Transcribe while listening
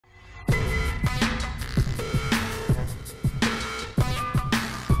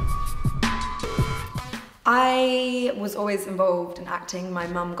I was always involved in acting. My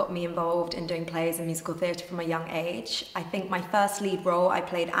mum got me involved in doing plays and musical theatre from a young age. I think my first lead role, I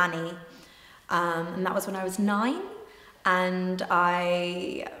played Annie, and that was when I was 9. And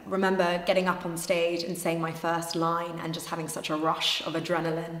I remember getting up on stage and saying my first line and just having such a rush of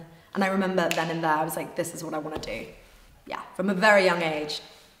adrenaline. And I remember then and there, I was like, this is what I want to do. Yeah, from a very young age.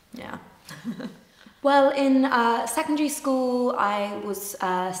 Yeah. Well, in secondary school, I was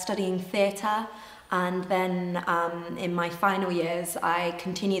studying theatre. And then in my final years, I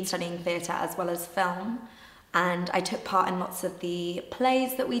continued studying theatre as well as film. And I took part in lots of the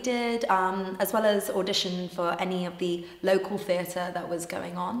plays that we did, as well as auditioned for any of the local theatre that was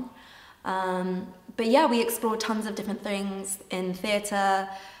going on. But yeah, we explored tons of different things in theatre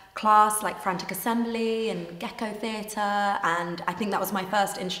class, like Frantic Assembly and Gecko Theatre. And I think that was my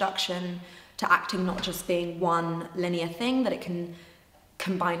first introduction to acting not just being one linear thing, that it can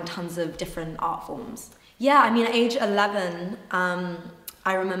combine tons of different art forms. Yeah, I mean, at age 11,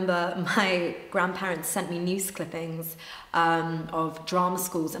 I remember my grandparents sent me news clippings of drama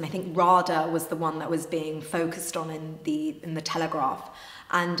schools, and I think RADA was the one that was being focused on in the Telegraph.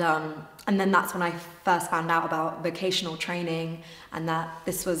 And then that's when I first found out about vocational training, and that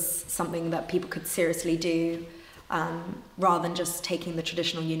this was something that people could seriously do rather than just taking the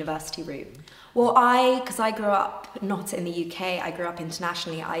traditional university route. Well, because I grew up not in the UK, I grew up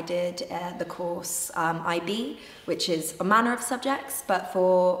internationally. I did the course IB, which is a manner of subjects, but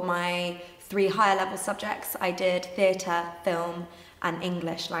for my 3 higher level subjects, I did theatre, film, and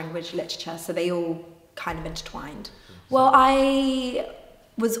English language literature, so they all kind of intertwined. Well, I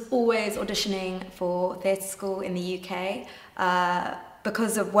was always auditioning for theatre school in the UK.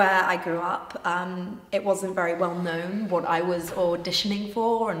 Because of where I grew up, it wasn't very well known what I was auditioning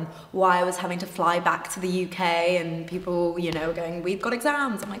for and why I was having to fly back to the UK, and people, you know, going, we've got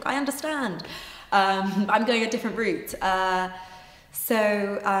exams. I'm like, I understand. I'm going a different route. Yeah,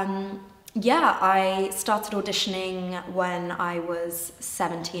 I started auditioning when I was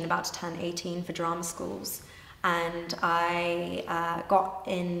 17, about to turn 18 for drama schools. And I got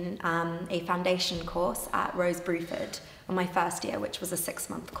in a foundation course at Rose Bruford on my first year, which was a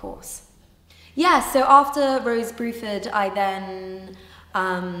 6-month course. Yeah, so after Rose Bruford, I then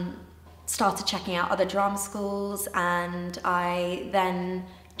started checking out other drama schools, and I then,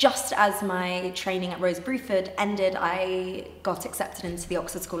 just as my training at Rose Bruford ended, I got accepted into the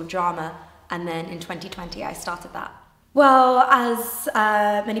Oxford School of Drama, and then in 2020 I started that. Well, as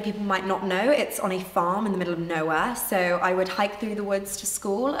many people might not know, it's on a farm in the middle of nowhere, so I would hike through the woods to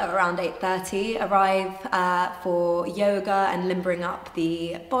school at around 8:30, arrive for yoga and limbering up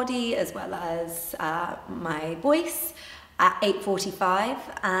the body as well as my voice at 8:45,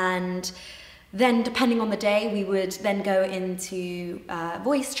 and then depending on the day we would then go into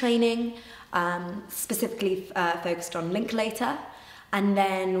voice training, specifically focused on Linklater. And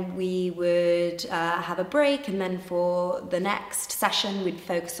then we would have a break, and then for the next session we'd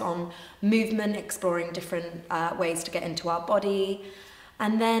focus on movement, exploring different ways to get into our body.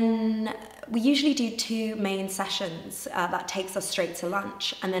 And then we usually do 2 main sessions that takes us straight to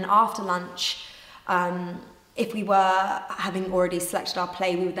lunch. And then after lunch, if we were having already selected our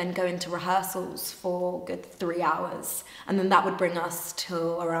play, we would then go into rehearsals for a good 3 hours. And then that would bring us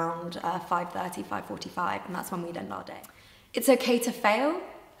till around 5:30, 5:45, and that's when we'd end our day. It's okay to fail.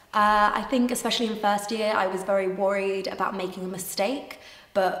 I think especially in first year, I was very worried about making a mistake,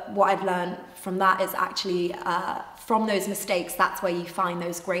 but what I've learned from that is actually from those mistakes, that's where you find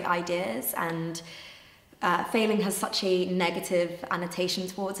those great ideas, and failing has such a negative annotation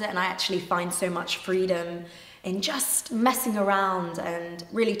towards it, and I actually find so much freedom in just messing around and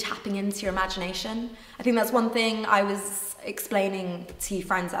really tapping into your imagination. I think that's one thing I was explaining to you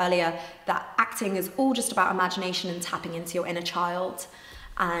friends earlier, that acting is all just about imagination and tapping into your inner child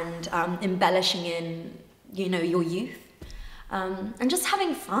and embellishing in, you know, your youth. And just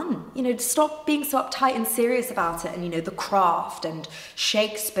having fun, you know, stop being so uptight and serious about it, and, you know, the craft and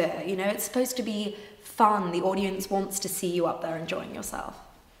Shakespeare, you know, it's supposed to be fun. The audience wants to see you up there enjoying yourself.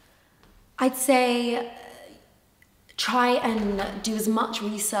 I'd say try and do as much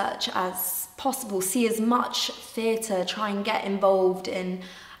research as possible, see as much theatre, try and get involved in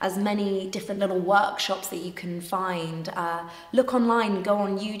as many different little workshops that you can find. Look online, go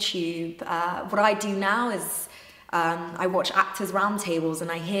on YouTube. What I do now is I watch actors roundtables,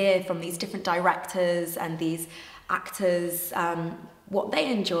 and I hear from these different directors and these actors what they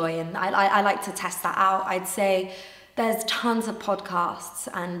enjoy, and I like to test that out. I'd say there's tons of podcasts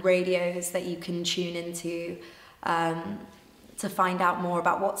and radios that you can tune into to find out more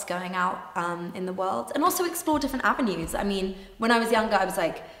about what's going out in the world, and also explore different avenues. I mean, when I was younger, I was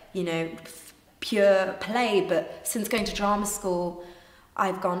like, you know, pure play, but since going to drama school,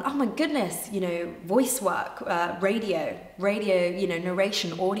 I've gone, oh my goodness, you know, voice work, radio, you know,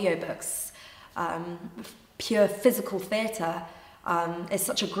 narration, audiobooks, pure physical theatre is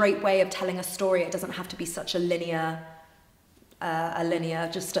such a great way of telling a story. It doesn't have to be such a linear,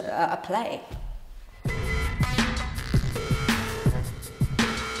 just a play.